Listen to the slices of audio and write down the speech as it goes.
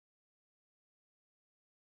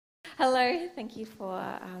Hello, thank you for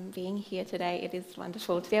being here today. It is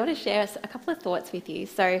wonderful to be able to share a couple of thoughts with you.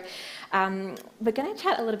 So, we're going to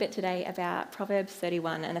chat a little bit today about Proverbs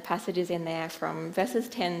 31 and the passages in there from verses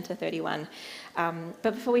 10 to 31. But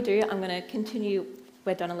before we do, I'm going to continue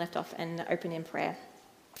where Donna left off and open in prayer.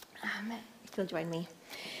 If you'll join me.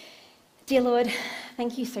 Dear Lord,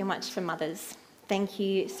 thank you so much for mothers. Thank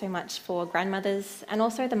you so much for grandmothers and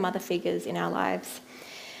also the mother figures in our lives.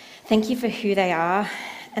 Thank you for who they are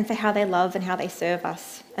and for how they love and how they serve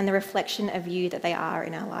us and the reflection of you that they are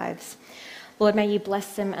in our lives. Lord, may you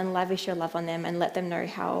bless them and lavish your love on them and let them know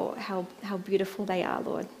how beautiful they are,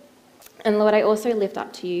 Lord. And Lord, I also lift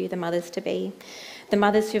up to you the mothers-to-be, the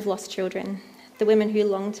mothers who've lost children, the women who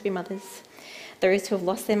long to be mothers, those who have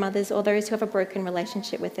lost their mothers or those who have a broken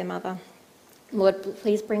relationship with their mother. Lord,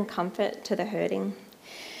 please bring comfort to the hurting.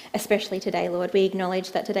 Especially today, Lord, we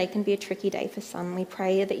acknowledge that today can be a tricky day for some. We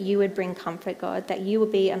pray that you would bring comfort, God, that you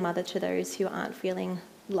would be a mother to those who aren't feeling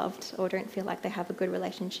loved or don't feel like they have a good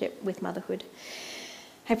relationship with motherhood.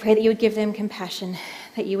 I pray that you would give them compassion,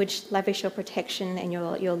 that you would lavish your protection and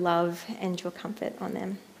your love and your comfort on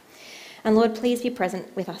them. And Lord, please be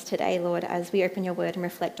present with us today, Lord, as we open your word and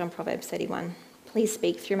reflect on Proverbs 31. Please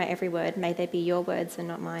speak through my every word. May they be your words and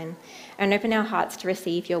not mine. And open our hearts to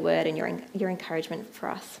receive your word and your encouragement for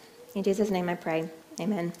us. In Jesus' name I pray.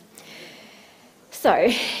 Amen. So,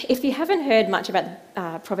 if you haven't heard much about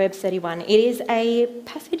Proverbs 31, it is a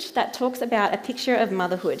passage that talks about a picture of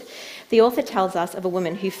motherhood. The author tells us of a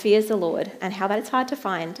woman who fears the Lord and how that it's hard to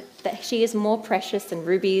find, that she is more precious than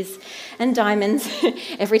rubies and diamonds.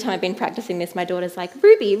 Every time I've been practicing this, my daughter's like,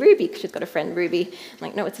 Ruby, because she's got a friend, Ruby. I'm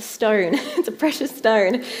like, no, it's a stone. It's a precious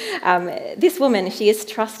stone. This woman, she is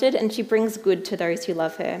trusted and she brings good to those who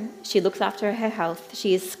love her. She looks after her health.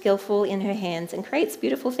 She is skillful in her hands and creates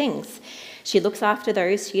beautiful things. She looks after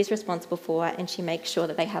those she is responsible for and she makes sure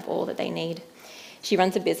that they have all that they need. She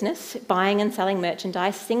runs a business, buying and selling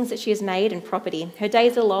merchandise, things that she has made and property. Her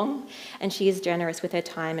days are long and she is generous with her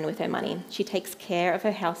time and with her money. She takes care of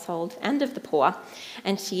her household and of the poor,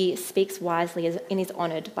 and she speaks wisely and is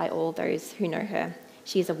honoured by all those who know her.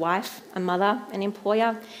 She is a wife, a mother, an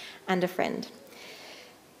employer and a friend.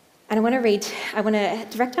 And I want to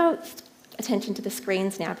direct our attention to the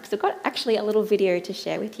screens now because we've got actually a little video to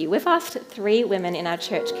share with you. We've asked 3 women in our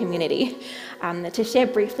church community to share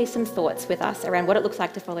briefly some thoughts with us around what it looks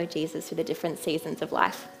like to follow Jesus through the different seasons of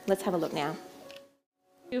life. Let's have a look now.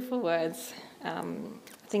 Beautiful words.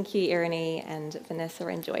 Thank you, Irene and Vanessa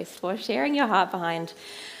and Joyce, for sharing your heart behind,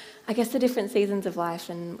 I guess, the different seasons of life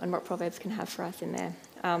and what Proverbs can have for us in there.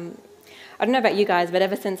 I don't know about you guys, but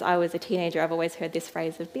ever since I was a teenager, I've always heard this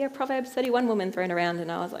phrase of be a Proverbs 31 woman thrown around,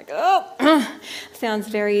 and I was like, oh, sounds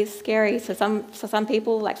very scary. So some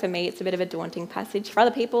people, like for me, it's a bit of a daunting passage. For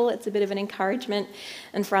other people, it's a bit of an encouragement,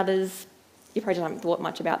 and for others, you probably haven't thought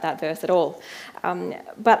much about that verse at all.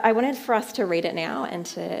 But I wanted for us to read it now and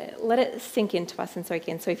to let it sink into us and soak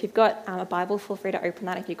in. So if you've got a Bible, feel free to open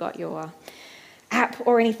that. If you've got your app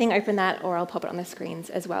or anything, open that, or I'll pop it on the screens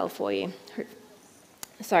as well for you.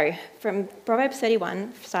 So, from Proverbs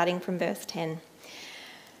 31, starting from verse 10.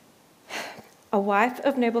 A wife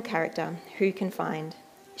of noble character, who can find?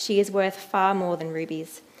 She is worth far more than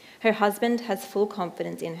rubies. Her husband has full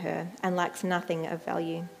confidence in her and lacks nothing of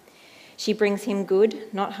value. She brings him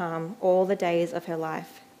good, not harm, all the days of her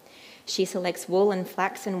life. She selects wool and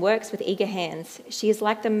flax and works with eager hands. She is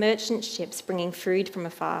like the merchant ships bringing food from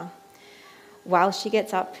afar. She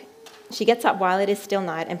gets up while it is still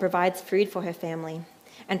night and provides food for her family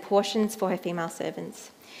and portions for her female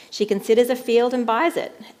servants. She considers a field and buys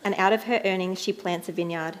it, and out of her earnings she plants a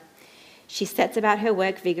vineyard. She sets about her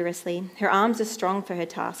work vigorously. Her arms are strong for her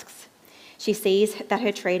tasks. She sees that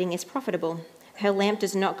her trading is profitable. Her lamp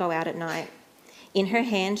does not go out at night. In her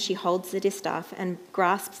hand she holds the distaff and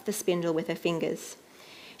grasps the spindle with her fingers.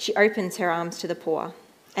 She opens her arms to the poor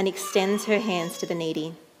and extends her hands to the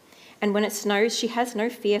needy. And when it snows, she has no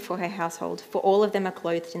fear for her household, for all of them are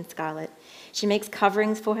clothed in scarlet. She makes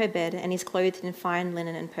coverings for her bed and is clothed in fine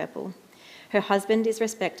linen and purple. Her husband is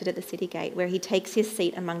respected at the city gate, where he takes his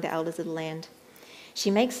seat among the elders of the land. She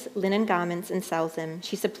makes linen garments and sells them.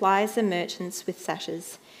 She supplies the merchants with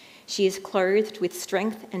sashes. She is clothed with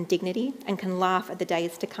strength and dignity and can laugh at the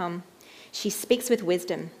days to come. She speaks with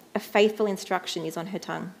wisdom. A faithful instruction is on her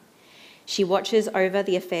tongue. She watches over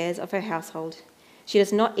the affairs of her household. She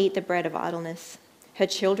does not eat the bread of idleness. Her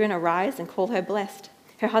children arise and call her blessed.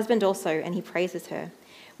 Her husband also, and he praises her.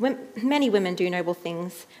 Many women do noble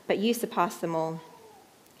things, but you surpass them all.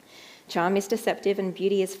 Charm is deceptive and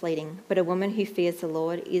beauty is fleeting, but a woman who fears the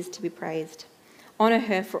Lord is to be praised. Honour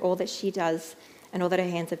her for all that she does and all that her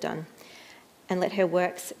hands have done. and let her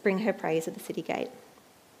works bring her praise at the city gate.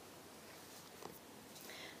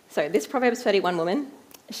 So this Proverbs 31 woman,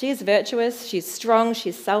 she is virtuous, she's strong,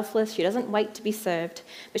 she's selfless, she doesn't wait to be served,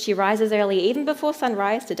 but she rises early even before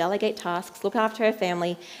sunrise to delegate tasks, look after her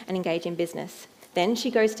family, and engage in business. Then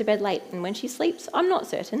she goes to bed late, and when she sleeps, I'm not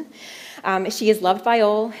certain. She is loved by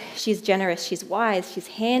all, she's generous, she's wise, she's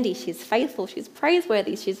handy, she's faithful, she's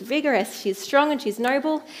praiseworthy, she's vigorous, she's strong and she's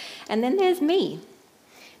noble. And then there's me.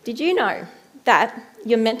 Did you know that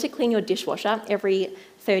you're meant to clean your dishwasher every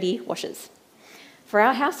 30 washes? For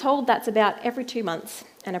our household, that's about every 2 months.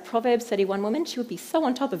 And a Proverbs 31 woman, she would be so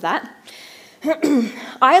on top of that.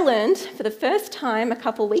 I learned for the first time a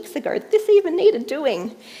couple of weeks ago that this even needed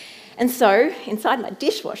doing. And so, inside my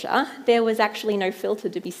dishwasher, there was actually no filter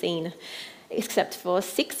to be seen, except for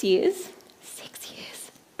 6 years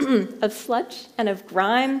of sludge and of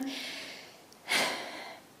grime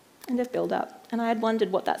and of build-up. And I had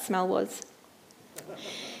wondered what that smell was.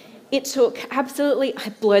 It took I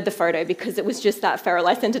blurred the photo because it was just that feral.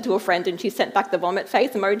 I sent it to a friend and she sent back the vomit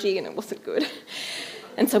face emoji and it wasn't good.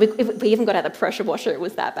 And so we even got out the pressure washer, it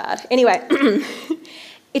was that bad. Anyway,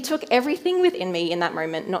 it took everything within me in that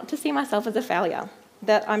moment not to see myself as a failure,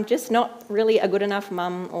 that I'm just not really a good enough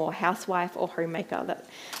mum or housewife or homemaker, that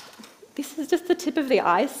this is just the tip of the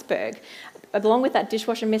iceberg. Along with that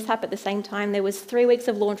dishwasher mishap at the same time, there was 3 weeks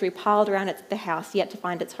of laundry piled around the house yet to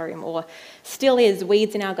find its home, or still is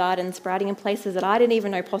weeds in our garden sprouting in places that I didn't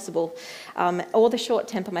even know possible, or the short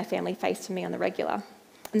temper my family faced from me on the regular.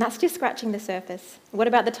 And that's just scratching the surface. What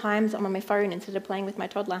about the times I'm on my phone instead of playing with my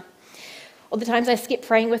toddler? Or the times I skip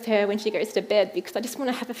praying with her when she goes to bed because I just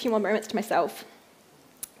want to have a few more moments to myself?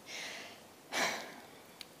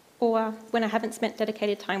 Or when I haven't spent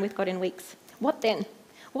dedicated time with God in weeks? What then?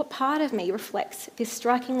 What part of me reflects this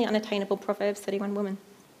strikingly unattainable Proverbs 31 woman?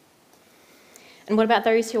 And what about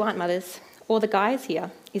those who aren't mothers? Or the guys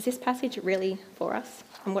here? Is this passage really for us?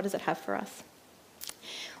 And what does it have for us?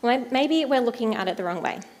 Well, maybe we're looking at it the wrong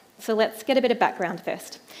way. So let's get a bit of background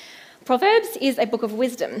first. Proverbs is a book of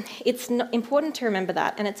wisdom. It's important to remember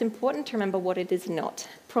that, and it's important to remember what it is not.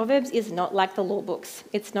 Proverbs is not like the law books.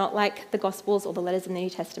 It's not like the Gospels or the letters in the New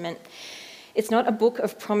Testament. It's not a book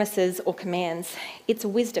of promises or commands. It's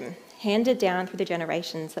wisdom handed down through the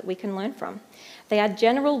generations that we can learn from. They are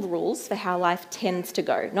general rules for how life tends to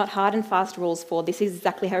go, not hard and fast rules for this is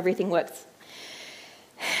exactly how everything works.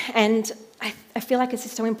 And I feel like it's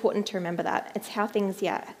just so important to remember that. It's how things,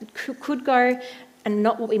 could go and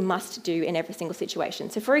not what we must do in every single situation.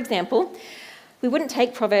 So for example, we wouldn't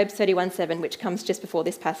take Proverbs 31:7, which comes just before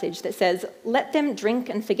this passage, that says, "Let them drink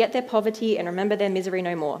and forget their poverty and remember their misery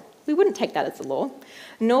no more." We wouldn't take that as the law.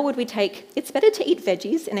 Nor would we take, "It's better to eat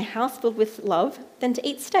veggies in a house filled with love than to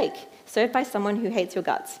eat steak served by someone who hates your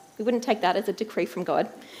guts." We wouldn't take that as a decree from God.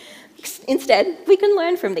 Instead, we can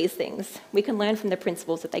learn from these things. We can learn from the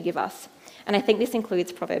principles that they give us. And I think this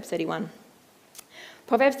includes Proverbs 31.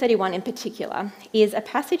 Proverbs 31 in particular is a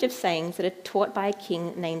passage of sayings that are taught by a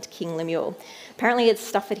king named King Lemuel. Apparently it's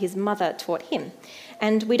stuff that his mother taught him.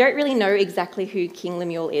 And we don't really know exactly who King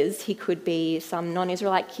Lemuel is. He could be some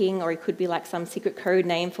non-Israelite king, or he could be like some secret code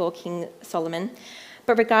name for King Solomon.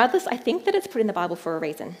 But regardless, I think that it's put in the Bible for a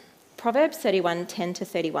reason. Proverbs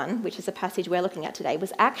 31:10-31, which is a passage we're looking at today,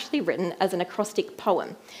 was actually written as an acrostic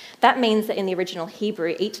poem. That means that in the original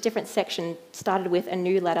Hebrew, each different section started with a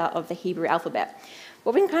new letter of the Hebrew alphabet.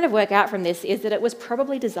 What we can kind of work out from this is that it was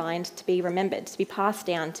probably designed to be remembered, to be passed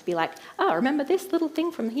down, to be like, oh, remember this little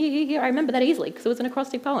thing from here, I remember that easily because it was an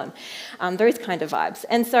acrostic poem. Those kind of vibes.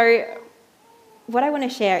 And so what I want to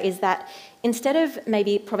share is that instead of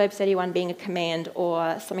maybe Proverbs 31 being a command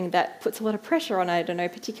or something that puts a lot of pressure on, I don't know,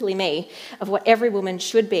 particularly me, of what every woman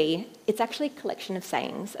should be, it's actually a collection of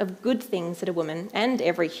sayings, of good things that a woman, and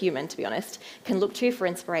every human, to be honest, can look to for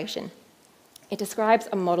inspiration. It describes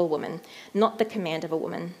a model woman, not the command of a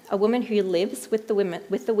woman who lives with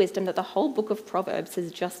the wisdom that the whole book of Proverbs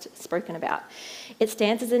has just spoken about. It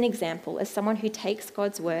stands as an example, as someone who takes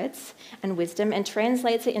God's words and wisdom and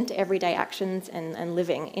translates it into everyday actions and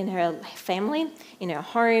living in her family, in her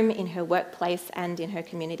home, in her workplace, and in her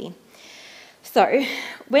community. So,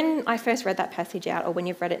 when I first read that passage out, or when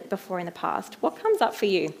you've read it before in the past, what comes up for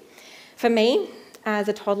you? For me, as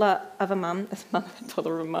a toddler of a mum, as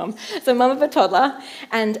a mum of a toddler,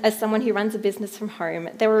 and as someone who runs a business from home,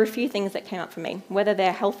 there were a few things that came up for me. Whether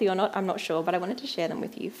they're healthy or not, I'm not sure, but I wanted to share them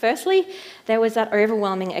with you. Firstly, there was that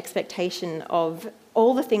overwhelming expectation of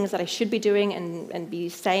all the things that I should be doing and be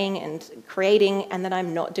saying and creating, and that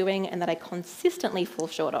I'm not doing, and that I consistently fall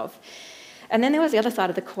short of. And then there was the other side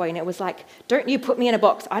of the coin. It was like, don't you put me in a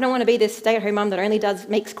box. I don't want to be this stay-at-home mum that only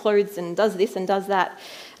makes clothes and does this and does that.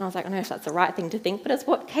 And I was like, I don't know if that's the right thing to think, but it's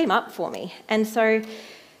what came up for me. And so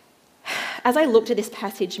as I looked at this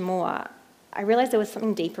passage more, I realised there was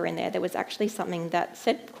something deeper in there. There was actually something that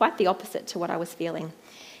said quite the opposite to what I was feeling.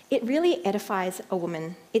 It really edifies a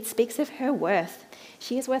woman. It speaks of her worth.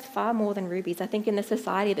 She is worth far more than rubies. I think in the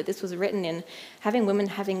society that this was written in, having women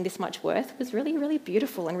having this much worth was really, really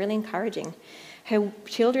beautiful and really encouraging. Her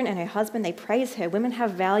children and her husband, they praise her. Women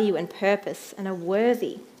have value and purpose and are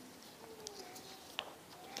worthy.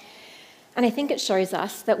 And I think it shows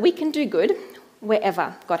us that we can do good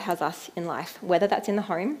wherever God has us in life, whether that's in the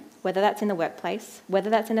home, whether that's in the workplace, whether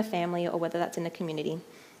that's in a family, or whether that's in the community.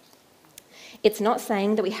 It's not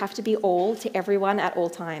saying that we have to be all to everyone at all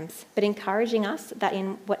times, but encouraging us that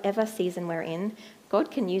in whatever season we're in, God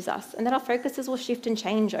can use us, and that our focuses will shift and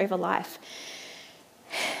change over life.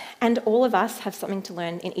 And all of us have something to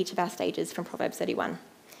learn in each of our stages from Proverbs 31.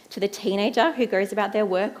 To the teenager who goes about their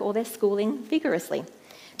work or their schooling vigorously,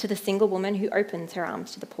 to the single woman who opens her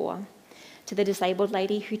arms to the poor, to the disabled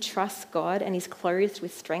lady who trusts God and is clothed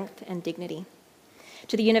with strength and dignity,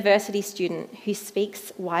 to the university student who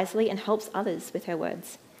speaks wisely and helps others with her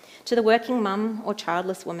words, to the working mum or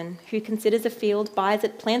childless woman who considers a field, buys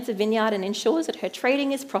it, plants a vineyard and ensures that her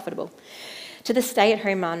trading is profitable, to the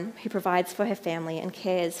stay-at-home mum who provides for her family and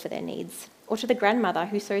cares for their needs, or to the grandmother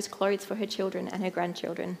who sews clothes for her children and her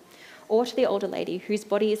grandchildren, or to the older lady whose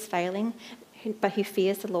body is failing but who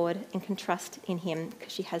fears the Lord and can trust in him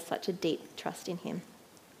because she has such a deep trust in him.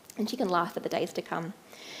 And she can laugh at the days to come.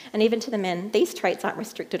 And even to the men, these traits aren't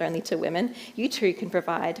restricted only to women. You too can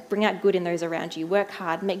provide, bring out good in those around you, work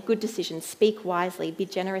hard, make good decisions, speak wisely, be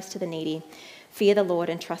generous to the needy, fear the Lord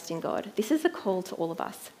and trust in God. This is a call to all of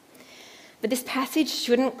us. But this passage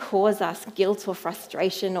shouldn't cause us guilt or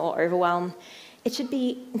frustration or overwhelm. It should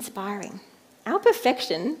be inspiring. Our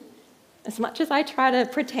perfection, as much as I try to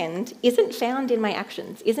pretend, isn't found in my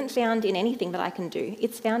actions, isn't found in anything that I can do.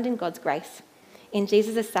 It's found in God's grace, in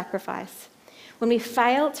Jesus' sacrifice. When we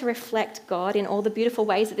fail to reflect God in all the beautiful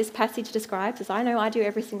ways that this passage describes, as I know I do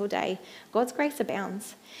every single day, God's grace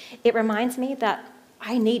abounds. It reminds me that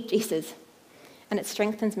I need Jesus, and it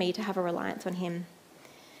strengthens me to have a reliance on him.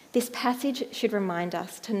 This passage should remind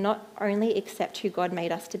us to not only accept who God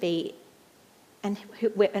made us to be, and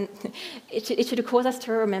it should cause us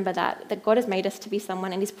to remember that God has made us to be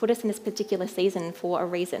someone and he's put us in this particular season for a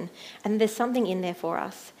reason. And there's something in there for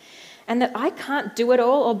us. And that I can't do it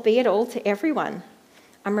all or be it all to everyone.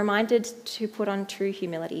 I'm reminded to put on true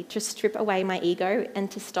humility, to strip away my ego and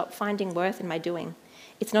to stop finding worth in my doing.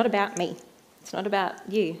 It's not about me. It's not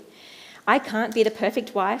about you. I can't be the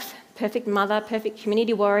perfect wife, perfect mother, perfect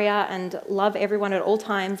community warrior and love everyone at all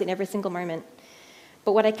times in every single moment.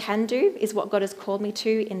 But what I can do is what God has called me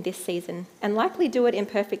to in this season, and likely do it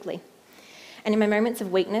imperfectly. And in my moments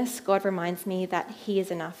of weakness, God reminds me that he is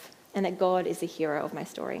enough and that God is the hero of my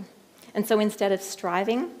story. And so instead of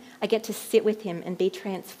striving, I get to sit with him and be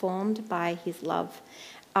transformed by his love.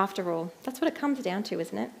 After all, that's what it comes down to,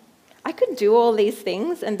 isn't it? I could do all these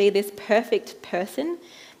things and be this perfect person,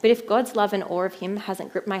 but if God's love and awe of him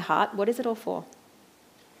hasn't gripped my heart, what is it all for?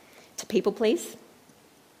 To people please?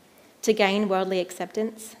 To gain worldly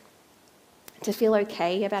acceptance? To feel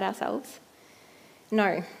okay about ourselves?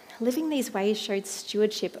 No, living these ways showed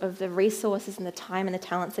stewardship of the resources and the time and the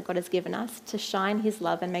talents that God has given us to shine his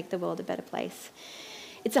love and make the world a better place.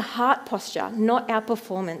 It's a heart posture, not our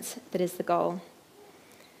performance, that is the goal.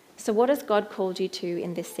 So what has God called you to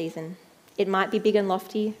in this season? It might be big and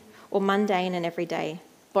lofty or mundane and everyday.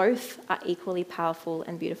 Both are equally powerful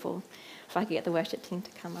and beautiful. If I could get the worship team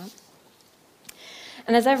to come up.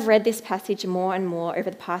 And as I've read this passage more and more over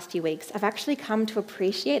the past few weeks, I've actually come to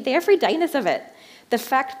appreciate the everydayness of it. The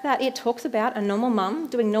fact that it talks about a normal mum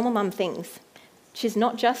doing normal mum things. She's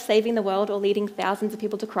not just saving the world or leading thousands of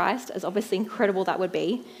people to Christ, as obviously incredible that would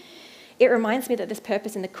be. It reminds me that there's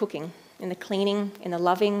purpose in the cooking, in the cleaning, in the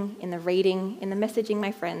loving, in the reading, in the messaging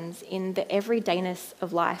my friends, in the everydayness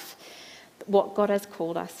of life, what God has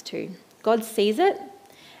called us to. God sees it,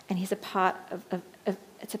 and he's a part of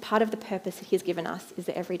it's a part of the purpose that he's given us, is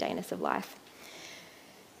the everydayness of life.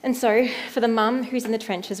 And so, for the mum who's in the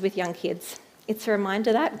trenches with young kids, it's a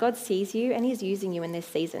reminder that God sees you and he's using you in this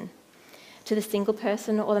season. To the single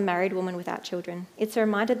person or the married woman without children, it's a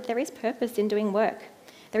reminder that there is purpose in doing work.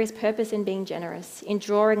 There is purpose in being generous, in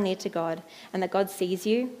drawing near to God, and that God sees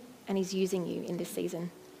you and he's using you in this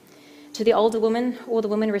season. To the older woman or the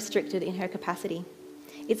woman restricted in her capacity,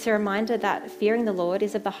 it's a reminder that fearing the Lord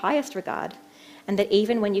is of the highest regard, and that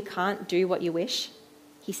even when you can't do what you wish,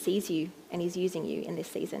 he sees you and he's using you in this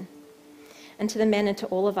season. And to the men and to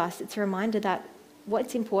all of us, it's a reminder that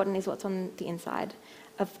what's important is what's on the inside,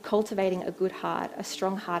 of cultivating a good heart, a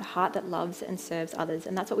strong heart that loves and serves others.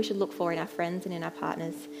 And that's what we should look for in our friends and in our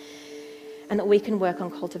partners. And that we can work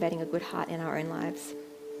on cultivating a good heart in our own lives.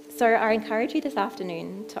 So I encourage you this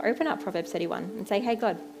afternoon to open up Proverbs 31 and say, hey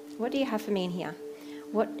God, what do you have for me in here?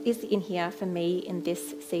 What is in here for me in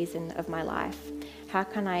this season of my life? How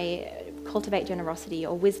can I cultivate generosity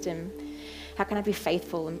or wisdom? How can I be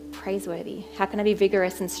faithful and praiseworthy? How can I be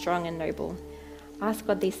vigorous and strong and noble? Ask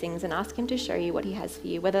God these things and ask him to show you what he has for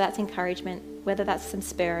you, whether that's encouragement, whether that's some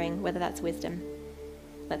spurring, whether that's wisdom.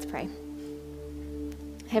 Let's pray.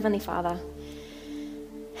 Heavenly Father,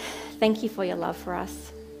 thank you for your love for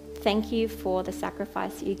us. Thank you for the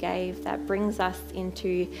sacrifice that you gave that brings us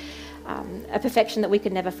into a perfection that we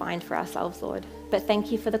could never find for ourselves, Lord. But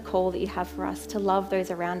thank you for the call that you have for us to love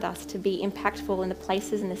those around us, to be impactful in the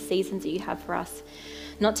places and the seasons that you have for us.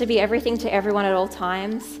 Not to be everything to everyone at all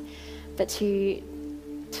times, but to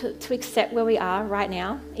accept where we are right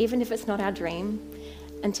now, even if it's not our dream,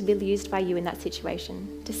 and to be used by you in that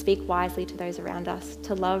situation, to speak wisely to those around us,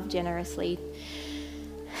 to love generously,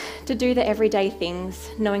 to do the everyday things,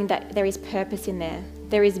 knowing that there is purpose in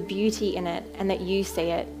there is beauty in it, and that you see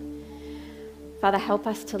it. Father, help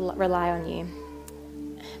us to rely on you.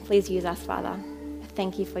 Please use us, Father.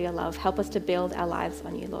 Thank you for your love. Help us to build our lives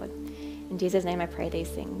on you, Lord. In Jesus' name I pray these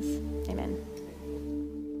things. Amen.